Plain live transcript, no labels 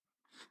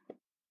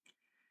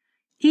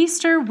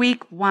Easter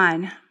Week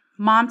 1,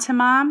 Mom to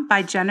Mom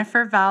by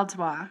Jennifer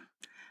Valdez.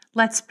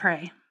 Let's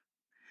pray.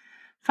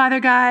 Father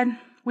God,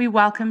 we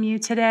welcome you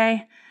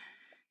today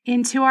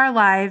into our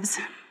lives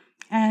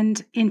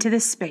and into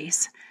this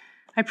space.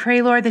 I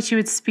pray, Lord, that you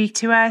would speak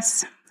to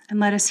us and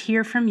let us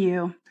hear from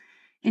you.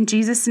 In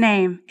Jesus'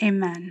 name,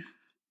 amen.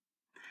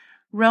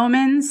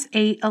 Romans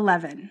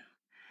 8:11.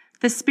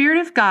 The Spirit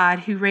of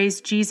God who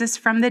raised Jesus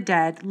from the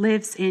dead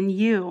lives in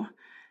you.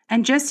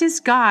 And just as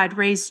God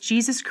raised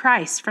Jesus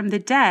Christ from the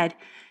dead,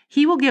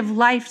 he will give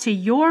life to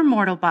your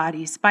mortal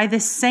bodies by the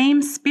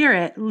same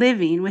Spirit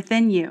living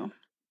within you.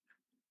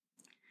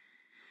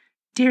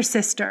 Dear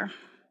sister,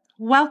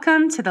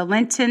 welcome to the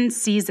Lenten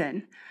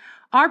season.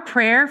 Our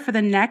prayer for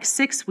the next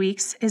 6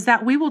 weeks is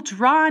that we will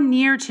draw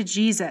near to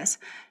Jesus,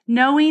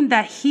 knowing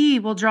that he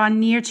will draw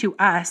near to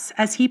us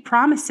as he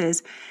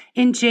promises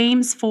in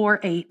James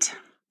 4:8.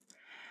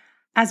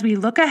 As we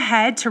look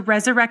ahead to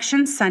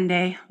Resurrection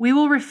Sunday, we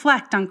will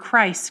reflect on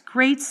Christ's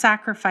great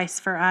sacrifice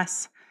for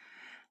us.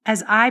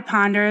 As I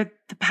ponder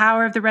the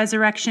power of the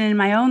resurrection in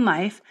my own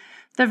life,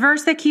 the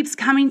verse that keeps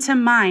coming to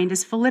mind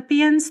is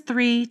Philippians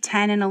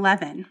 3:10 and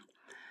 11.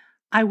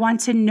 I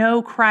want to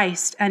know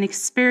Christ and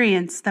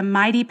experience the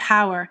mighty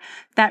power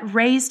that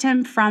raised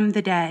him from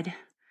the dead.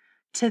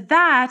 To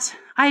that,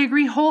 I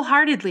agree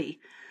wholeheartedly.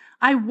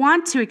 I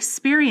want to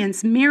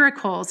experience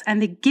miracles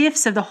and the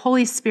gifts of the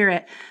Holy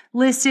Spirit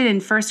listed in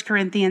 1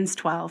 Corinthians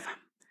 12.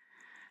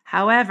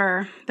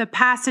 However, the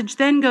passage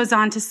then goes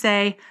on to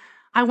say,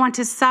 I want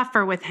to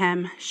suffer with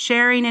him,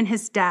 sharing in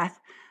his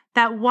death,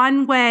 that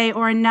one way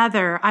or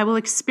another I will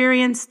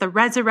experience the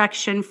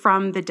resurrection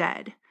from the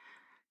dead.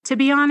 To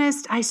be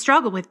honest, I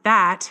struggle with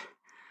that.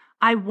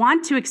 I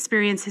want to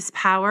experience his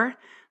power,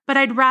 but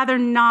I'd rather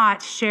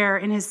not share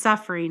in his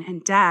suffering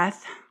and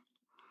death.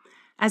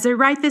 As I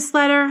write this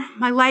letter,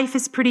 my life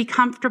is pretty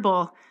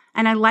comfortable,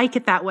 and I like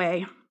it that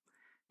way.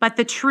 But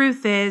the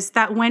truth is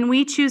that when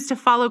we choose to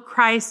follow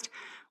Christ,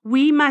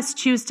 we must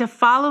choose to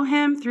follow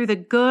him through the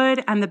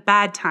good and the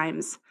bad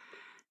times.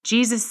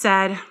 Jesus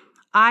said,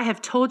 I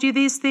have told you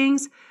these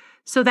things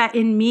so that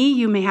in me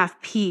you may have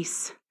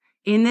peace.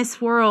 In this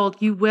world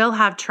you will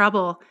have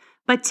trouble,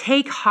 but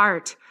take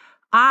heart.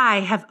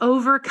 I have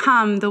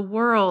overcome the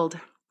world.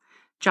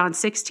 John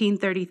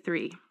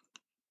 16:33.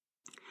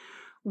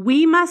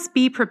 We must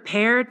be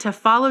prepared to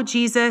follow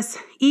Jesus,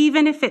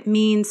 even if it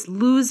means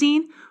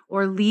losing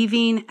or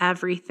leaving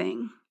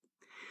everything.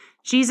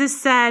 Jesus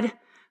said,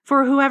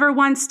 for whoever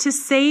wants to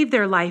save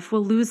their life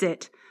will lose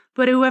it,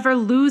 but whoever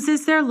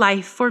loses their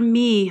life for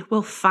me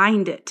will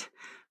find it.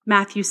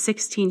 Matthew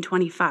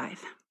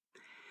 16:25.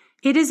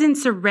 It is in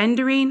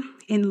surrendering,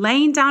 in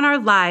laying down our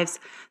lives,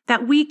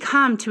 that we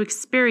come to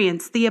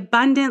experience the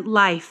abundant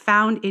life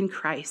found in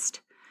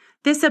Christ.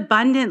 This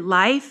abundant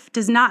life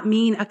does not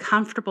mean a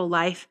comfortable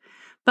life,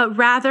 but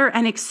rather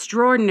an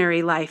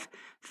extraordinary life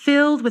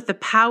filled with the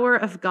power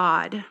of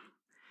God.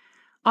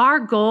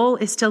 Our goal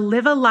is to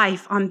live a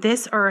life on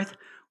this earth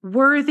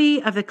worthy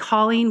of the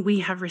calling we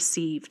have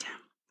received.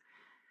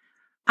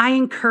 I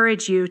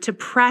encourage you to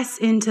press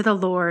into the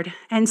Lord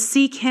and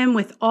seek him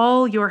with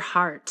all your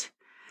heart.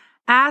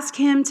 Ask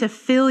him to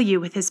fill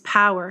you with his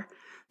power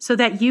so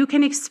that you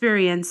can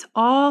experience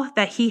all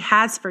that he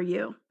has for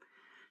you.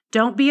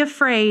 Don't be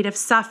afraid of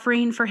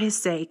suffering for his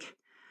sake.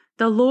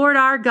 The Lord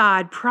our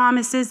God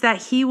promises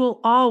that he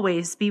will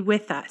always be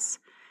with us.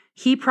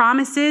 He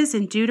promises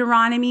in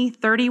Deuteronomy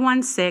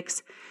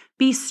 31:6,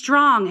 be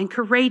strong and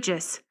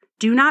courageous.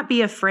 Do not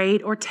be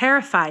afraid or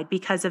terrified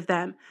because of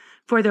them,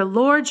 for the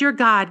Lord your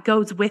God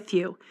goes with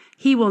you.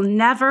 He will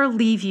never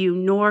leave you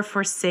nor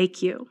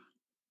forsake you.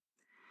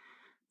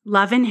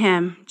 Love in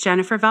him,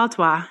 Jennifer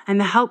Valdez,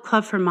 and the Help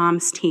Club for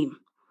Moms team.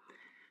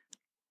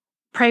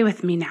 Pray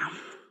with me now.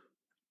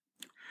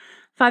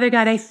 Father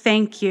God, I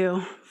thank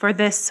you for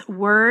this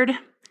word.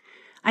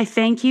 I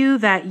thank you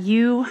that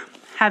you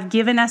have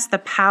given us the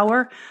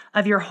power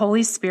of your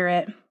Holy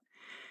Spirit,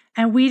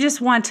 and we just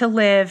want to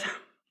live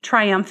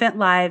triumphant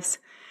lives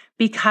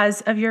because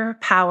of your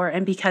power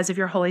and because of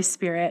your Holy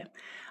Spirit.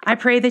 I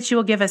pray that you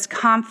will give us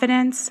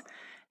confidence,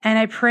 and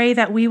I pray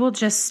that we will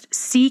just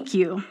seek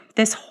you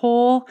this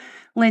whole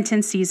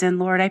Lenten season,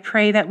 Lord. I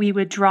pray that we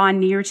would draw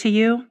near to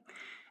you,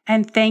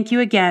 and thank you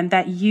again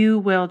that you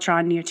will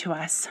draw near to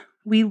us.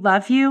 We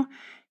love you.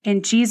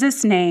 In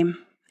Jesus' name,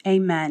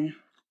 amen.